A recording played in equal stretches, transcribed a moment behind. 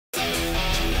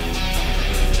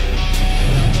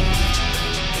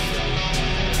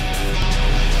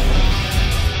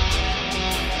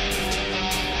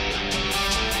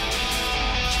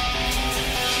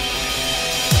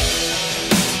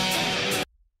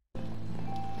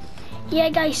Yeah,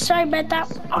 guys, sorry about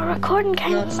that. Our recording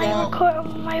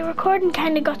my recording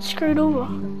kind of got screwed over.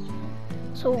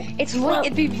 So it's white.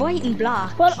 It'd be white and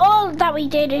black. Well, all that we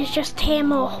did is just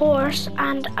tame a horse,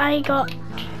 and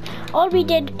all we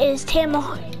did is tame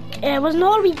a. Wasn't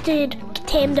all we did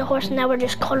tame the horse, and now we're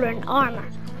just coloring armor.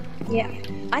 Yeah,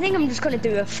 I think I'm just gonna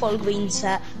do a full green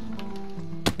set.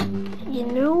 You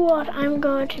know what I'm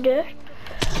going to do?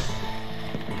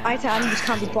 I just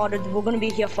can't be bothered. We're gonna be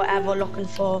here forever looking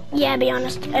for. Yeah, be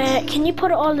honest. Can you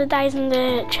put all the dice in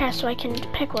the chest so I can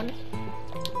pick one?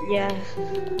 Yeah.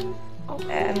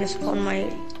 I'm just putting my.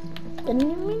 Didn't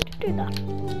even mean to do that.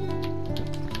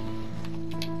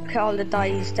 Okay, all the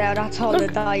dice there. That's all the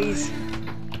dice.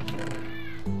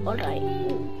 Alright.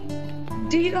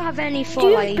 Do you have any for Do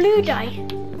you like? have blue dye?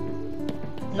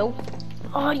 Nope.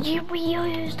 Oh, we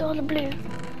used all the blue.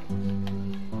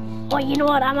 Oh, you know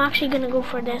what? I'm actually gonna go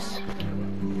for this.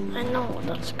 I know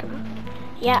that's gonna.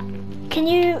 Yeah. Can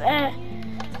you?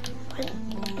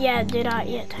 Yeah, do that.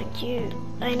 Yeah, thank you.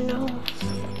 I know.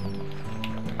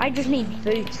 I just need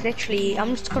boots. Literally,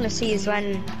 I'm just gonna see is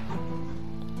when.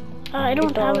 I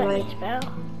don't have any spell.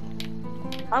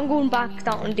 I'm going back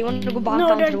down. Do you want to go back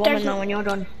down to the woman now when you're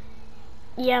done?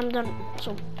 Yeah, I'm done.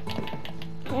 So.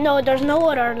 No, there's no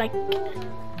other like.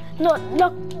 No,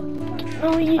 look.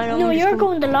 No, you're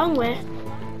going the long way.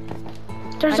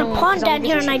 There's a pond down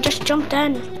here, and I just jumped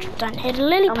in. Hit a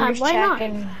lily pad. Why not?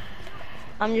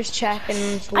 I'm just checking.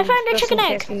 I found a chicken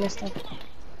egg.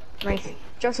 Nice.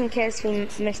 Just in case we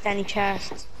missed any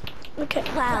chests. Okay.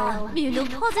 Well, you look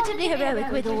positively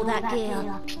heroic with all that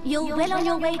gear. You're well on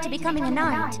your way to becoming a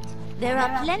knight. There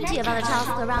are plenty of other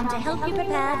tasks around to help you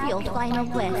prepare for your final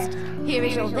quest. Here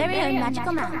is your very own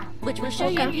magical map, which will show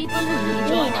you people who need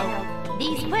your help.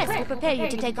 These quests will prepare you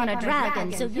to take on a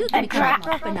dragon, so you can become a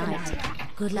proper knight.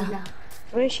 Good luck.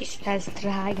 Where she says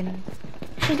dragon?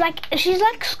 She's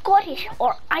like Scottish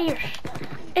or Irish,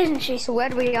 isn't she? So where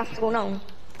do we have to go now?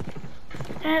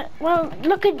 Well,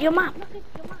 look at your map.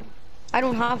 I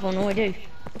don't have one. No, I do.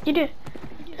 You do.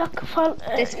 Look, follow.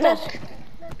 This book.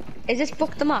 Is this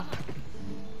book the map?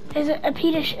 Is it a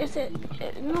Petish? Is it?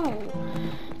 No.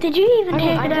 Did you even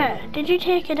take it out? Did you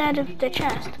take it out of the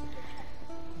chest?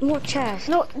 What chest?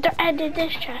 No, I did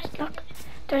this chest. Look,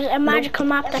 there's a magical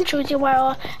map that shows you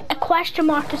where a question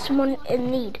mark is someone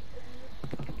in need.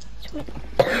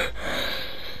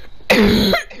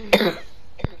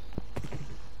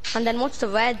 And then what's the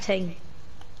red thing?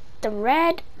 The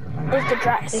red is the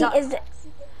dragon. See, is the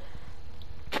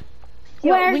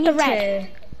yeah, where's the red?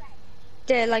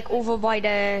 The like over by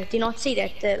the. Do you not see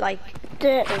that? The like.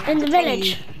 In the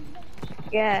village.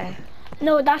 Yeah.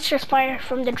 No, that's just fire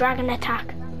from the dragon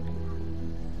attack.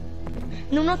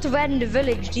 No, not the red in the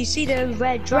village. Do you see the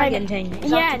red dragon thing?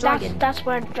 Yeah, that's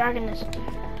where the dragon is.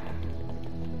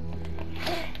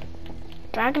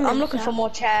 Dragon. I'm looking for more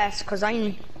chests because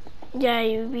I'm. Yeah,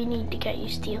 we need to get you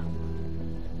steel.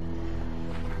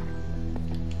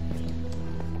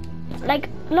 Like,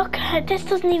 look, this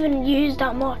doesn't even use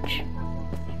that much.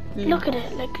 Look at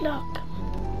it, like, look.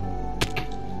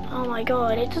 Oh my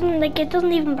god, it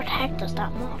doesn't even protect us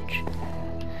that much.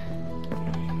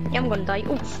 Yeah, I'm gonna die.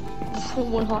 Oof,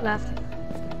 one heart left.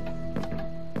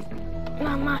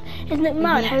 Man, isn't it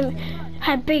mad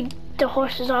how big the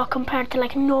horses are compared to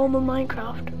like normal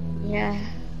Minecraft? Yeah.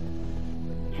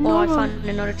 Oh, I found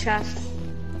another chest.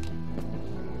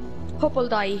 Purple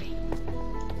dye.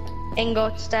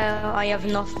 Ingots there, I have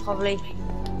enough probably.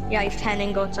 Yeah, I have 10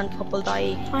 ingots and purple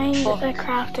dye. Find a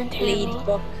crafting table. Lead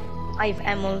book. I have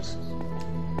emeralds.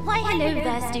 Why, hello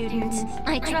there, student.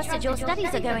 I trust that your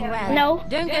studies are going well. No.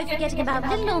 Don't go forgetting about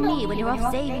little old me when you're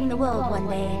off saving the world one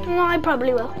day. No, I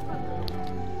probably will.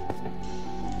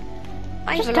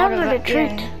 Just tell her the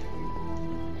truth.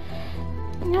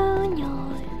 No.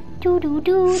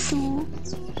 Do.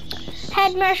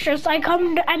 Headmistress, I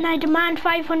come and I demand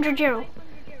 €500.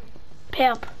 Pay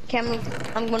up.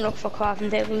 I'm gonna look for crafting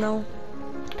table now.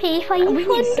 Pay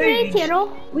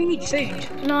 €500. We need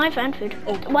food. No, I found food.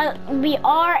 Oh. Well, we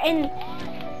are in.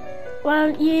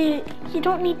 Well, you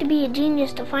don't need to be a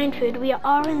genius to find food. We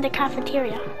are in the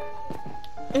cafeteria.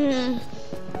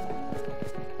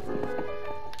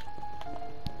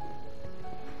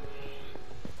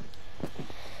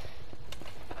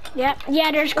 Yeah.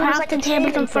 There's crafting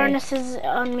tables and furnaces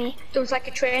on me. There was like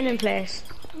a training place.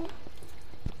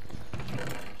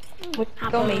 With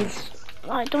gummies.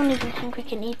 I don't even think we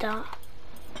can eat that.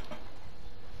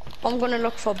 I'm gonna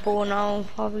look for bow now,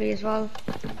 probably as well.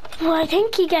 Well, I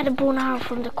think you get a bow now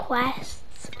from the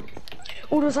quests.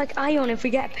 Oh, there's like iron. If we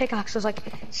get a pickaxe, there's like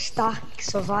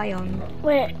stacks of iron.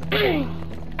 Wait,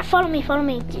 follow me.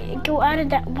 Go out of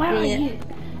that. Where are you?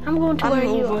 I'm going to where you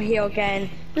I'm over are. here again.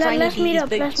 Let's meet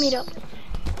up. Let's meet up.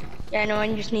 Yeah, no,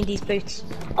 I just need these boots.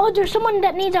 Oh, there's someone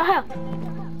that needs our help.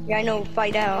 Yeah, I know.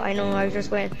 Fight out. I know. I was just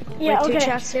waiting. Yeah, Wait, okay. 2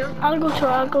 chests here. I'll go to her.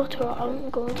 I'm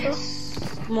going to her.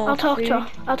 More I'll talk food. to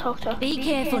her. Be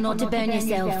careful not to burn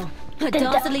yourself. A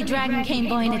dastardly dragon came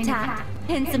by and attacked,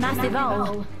 hence a massive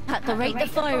hole. At the rate the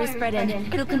fire is spreading,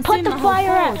 it'll consume Put the the whole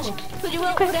fire out. forge. Could you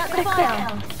all put out the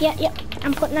fire? Yeah.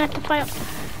 I'm putting out the fire.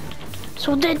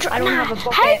 So the I don't have a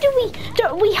bucket. how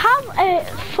do we have a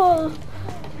full?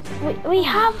 We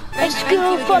have a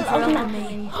school full of.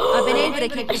 I've been able to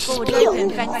keep the forge open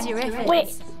thanks to your efforts.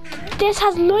 Wait, this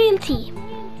has loyalty.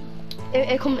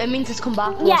 It means it's come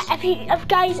back. Yeah, if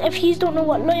you don't know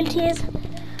what loyalty is,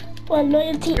 well,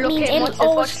 loyalty means it'll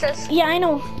always. Yeah, I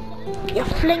know. You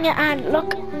fling it and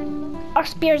look, our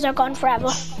spears are gone forever.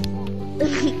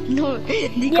 No,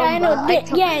 yeah, I know.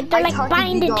 They're like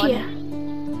binding to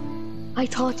you. I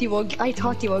thought you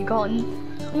were gone.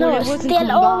 No,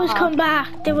 they'll always come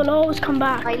back. They will always come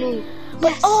back. I know.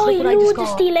 But Yes, you need to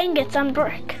steal ingots and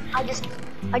brick. I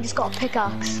just got a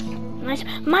pickaxe. Nice.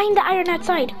 Mind the iron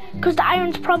outside, because the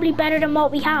iron's probably better than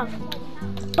what we have.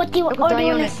 But the Look at the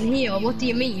iron in here. What do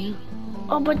you mean?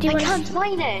 Oh, but do you I can't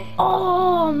mine it.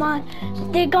 Oh man,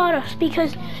 they got us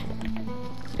because.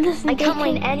 Listen, I can't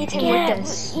mine anything with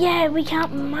this. Yeah, we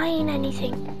can't mine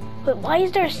anything. But why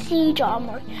is there a siege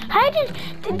armor?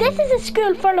 This is a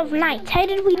school full of knights. How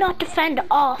did we not defend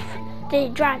off the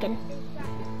dragon?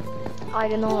 I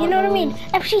don't know. You know what I mean?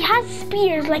 If she has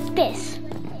spears like this,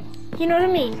 you know what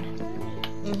I mean?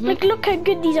 Like, look how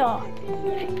good these are.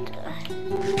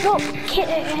 Look,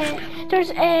 there's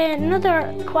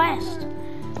another quest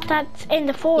that's in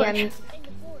the forge. Yeah,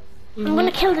 I'm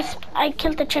gonna kill this. I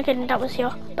killed the chicken that was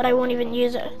here, but I won't even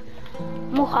use it.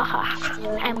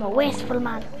 Muhaha! I'm a wasteful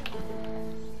man.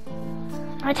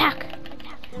 Attack.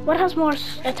 What has more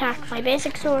attack? My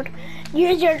basic sword.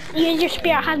 Use your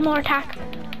spear. It has more attack.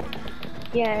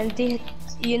 Yeah, and they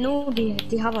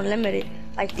have unlimited.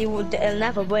 Like they'll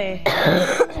never wear.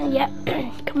 Yeah.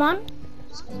 Come on.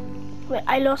 Wait,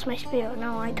 I lost my spear.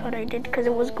 No, I thought I did because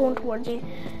it was going towards you.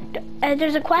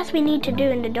 There's a quest we need to do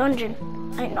in the dungeon.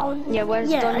 I know. Yeah, where's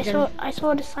dungeon? I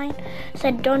saw the sign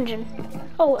said dungeon.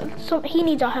 Oh, so he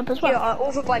needs our help as well. Yeah,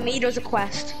 over by me there's a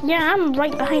quest. Yeah, I'm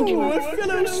right behind you. A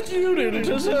fellow student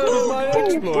has heard of my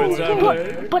exploits, have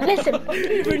they? But listen.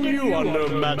 Even you are no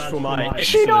match for my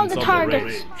Shoot all the excellence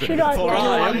targets. on the Shoot all For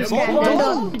I am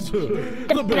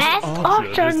the best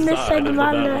archer in this segment.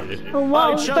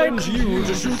 I challenge you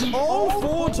to shoot all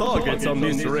 4 targets on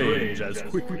this range as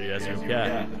quickly as you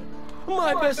can.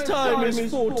 My best time is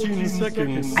 14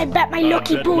 seconds. I bet my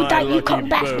lucky bull that you can't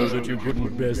best me. That you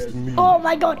couldn't best me. Oh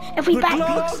my god, if we The bet.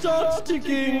 clock starts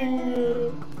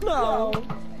ticking now.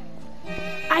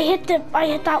 I hit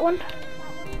that one.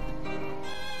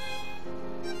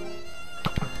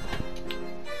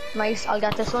 Nice, I'll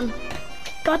get this one.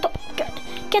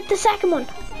 Get the second one.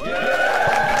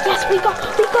 Yes, we got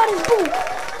his bull.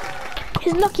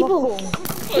 His lucky bull.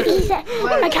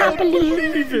 I can't believe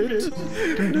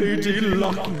it. Lady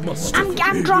Luck must have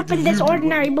I'm dropping this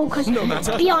ordinary bull because, No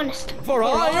matter. be honest. For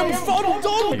I am fond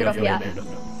of Pick it up, yeah.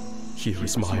 Here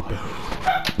is my bow.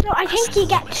 No, I think you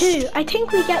get 2. I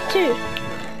think we get 2.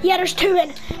 Yeah, there's 2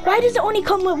 in. Why does it only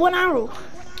come with 1 arrow?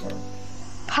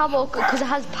 Power, because it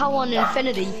has power and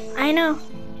infinity. I know.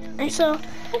 I saw.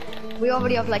 We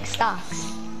already have like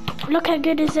stacks. Look how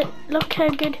good is it. Look how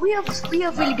good. We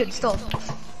have really good stuff.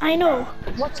 I know.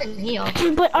 What's in here?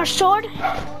 But our sword,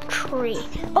 3.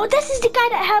 Oh, this is the guy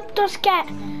that helped us get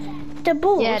the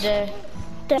bulls. Yeah,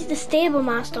 the stable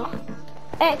master.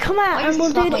 Come out and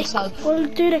we'll do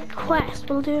the quest.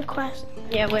 We'll do a quest.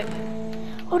 Yeah, wait.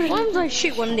 Oh, Why don't I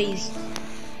shoot one of these?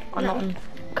 Or nothing.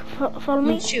 Follow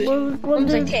me. Shoot. We'll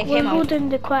Take him go out. do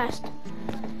the quest.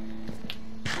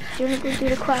 You wanna go do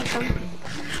the quest?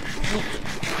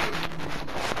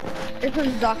 This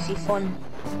one's actually fun.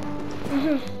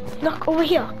 Look over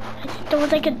here. There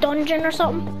was like a dungeon or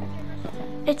something.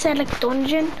 It said like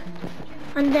dungeon,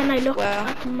 and then I looked Where?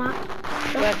 at the map.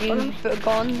 Where have you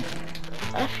gone?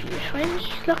 If you find me,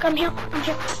 look, I'm here. I'm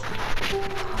here.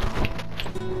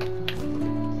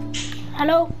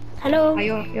 Hello, hello. Are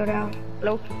you're there?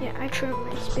 Hello? Yeah, I threw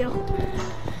my spear.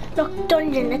 Look,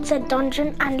 dungeon. It said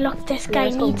dungeon, and look, this guy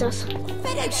needs us.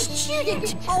 Fellow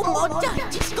student! Oh my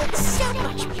god, it's got so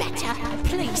much better!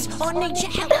 Please, I need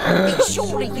your help.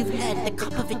 Surely you've heard the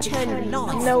Cup of Eternal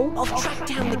Life. No. I've tracked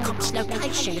down the cup's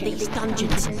location of these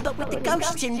dungeons, but with the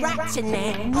ghosts and rats in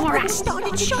there, I haven't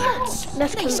started shots.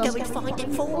 Let's Please kill go them. and find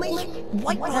it for me.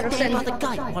 Wait right there by the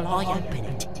gate while I open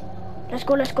it. Let's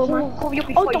go, man. Oh,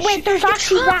 Oh, wait, there's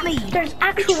actually rats. There's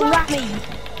actual rats.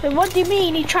 Wait, what do you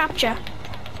mean he trapped you?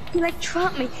 He like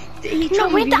trapped me. He No,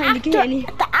 trapped me wait, behind the gate. And he...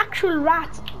 the actual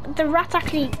rats. The rats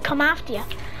actually come after you.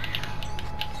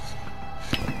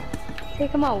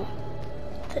 Take him out.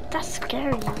 That's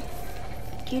scary, man.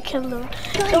 You kill the...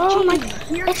 Guys, Oh my...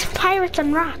 here. It's pirates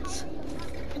and rats.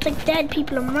 It's like dead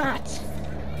people and rats.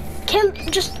 Kill...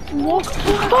 Just walk...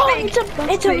 Oh,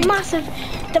 it's a massive...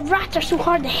 The rats are so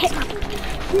hard to hit.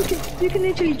 You can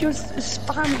literally just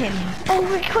spam him. Oh,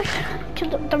 wait, quick.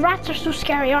 The rats are so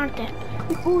scary, aren't they?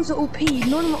 Who's OP?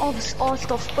 None of our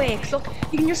stuff breaks. Look,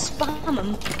 you can just spam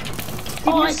him.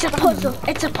 Oh, it's a puzzle.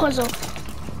 It's a puzzle.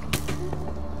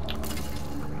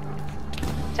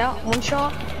 Yeah, one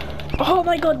shot. Oh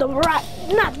my god, the rat.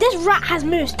 Nah, this rat has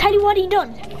moves. Tell you what he done.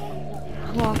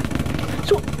 What?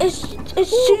 So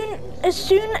as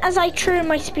soon as I threw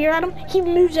my spear at him, he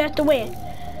moves out the way.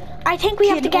 I think we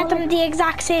have to get them the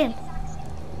exact same.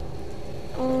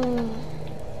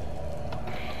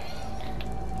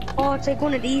 Oh, it's like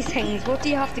one of these things. What do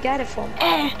you have to get it from?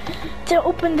 To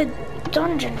open the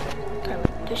dungeon.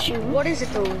 The shoe. What is it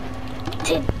though?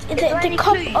 The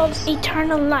cup of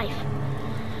eternal life.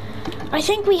 I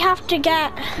think we have to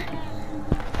get...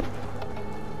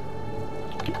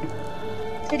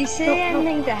 Did he say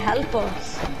anything to help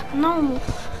us? No,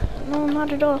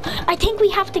 not at all. I think we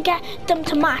have to get them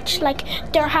to match. Like,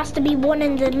 there has to be one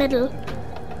in the middle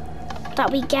that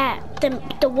we get.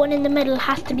 The one in the middle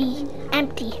has to be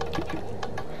empty.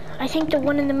 I think the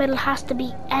one in the middle has to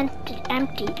be empty.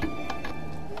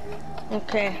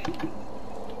 Okay.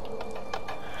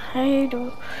 How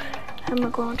am I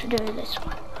going to do this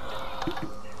one?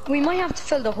 We might have to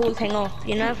fill the whole thing up.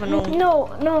 You never know.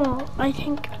 No. I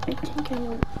think I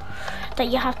know that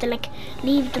you have to like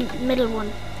leave the middle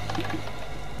one.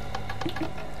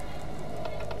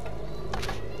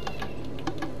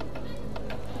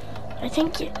 I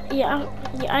think you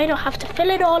either have to fill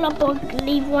it all up or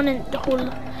leave one in the whole.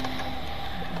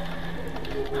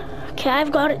 Okay,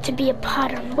 I've got it to be a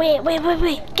pattern. Wait.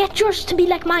 Get yours to be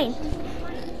like mine.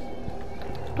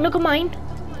 Look at mine.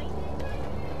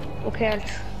 Okay.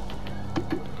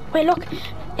 Wait, look.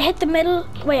 Hit the middle.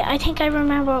 Wait, I think I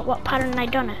remember what pattern I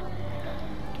done it.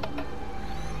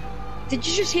 Did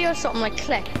you just hear something like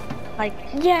click? Like...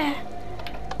 Yeah.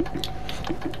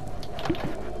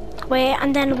 Wait,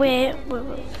 and then wait.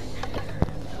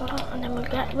 And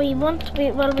then we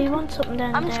want something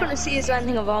down I'm just there. gonna see is there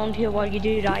anything around here while you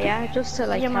do that, yeah? Just to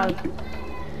like help.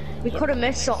 We could have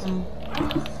missed something.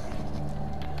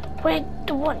 Wait,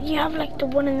 the one you have like the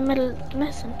one in the middle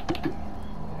missing.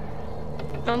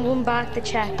 I'm going back to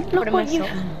check. Look Could have what missed you.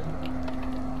 something.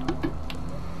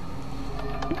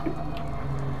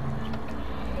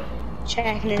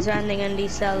 Checking is there anything in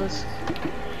these cells.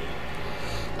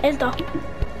 Is there?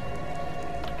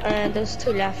 There's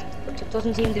 2 left, but there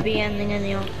doesn't seem to be anything in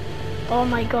here. Oh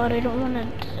my god, I don't want to.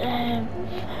 Yeah,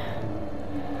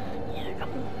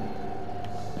 come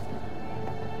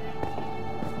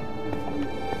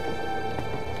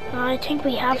on. I think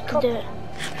we have to do it.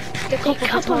 The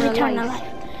cup of eternal life.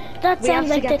 That sounds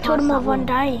like the totem of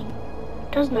undying,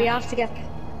 doesn't it? We have to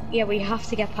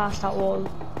get past that wall.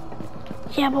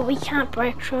 Yeah, but we can't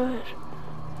break through it.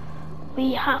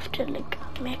 We have to like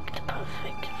make the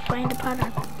find the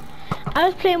pattern. I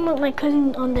was playing with my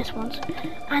cousin on this once,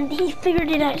 and he figured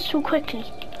it out so quickly.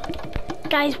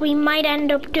 Guys, we might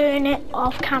end up doing it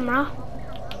off camera.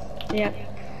 Yeah.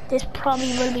 This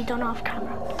probably will be done off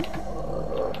camera.